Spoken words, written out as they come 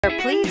We're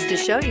pleased to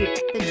show you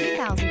the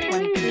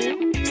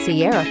 2022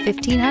 Sierra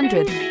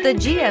 1500. The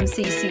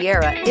GMC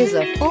Sierra is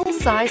a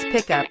full-size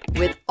pickup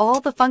with all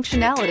the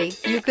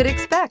functionality you could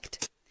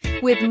expect.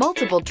 With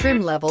multiple trim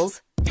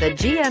levels, the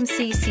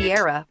GMC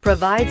Sierra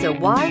provides a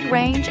wide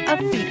range of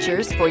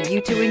features for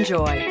you to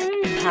enjoy.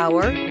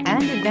 Power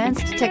and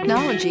advanced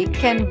technology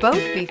can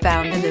both be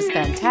found in this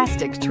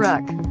fantastic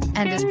truck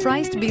and is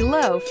priced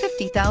below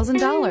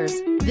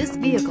 $50,000. This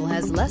vehicle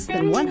has less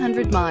than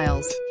 100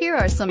 miles. Here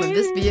are some of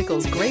this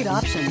vehicle's great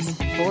options: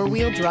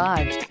 four-wheel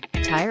drive,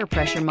 tire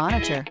pressure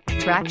monitor,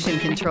 traction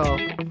control,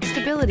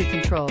 stability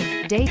control,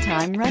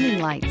 daytime running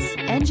lights,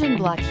 engine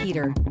block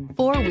heater,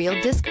 four-wheel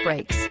disc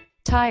brakes,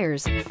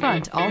 tires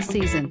front all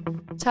season,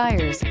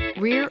 tires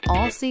rear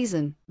all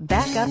season,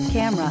 backup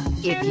camera.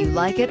 If you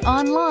like it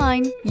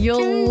online,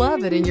 you'll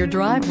love it in your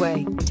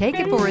driveway.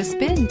 Take it for a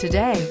spin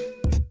today.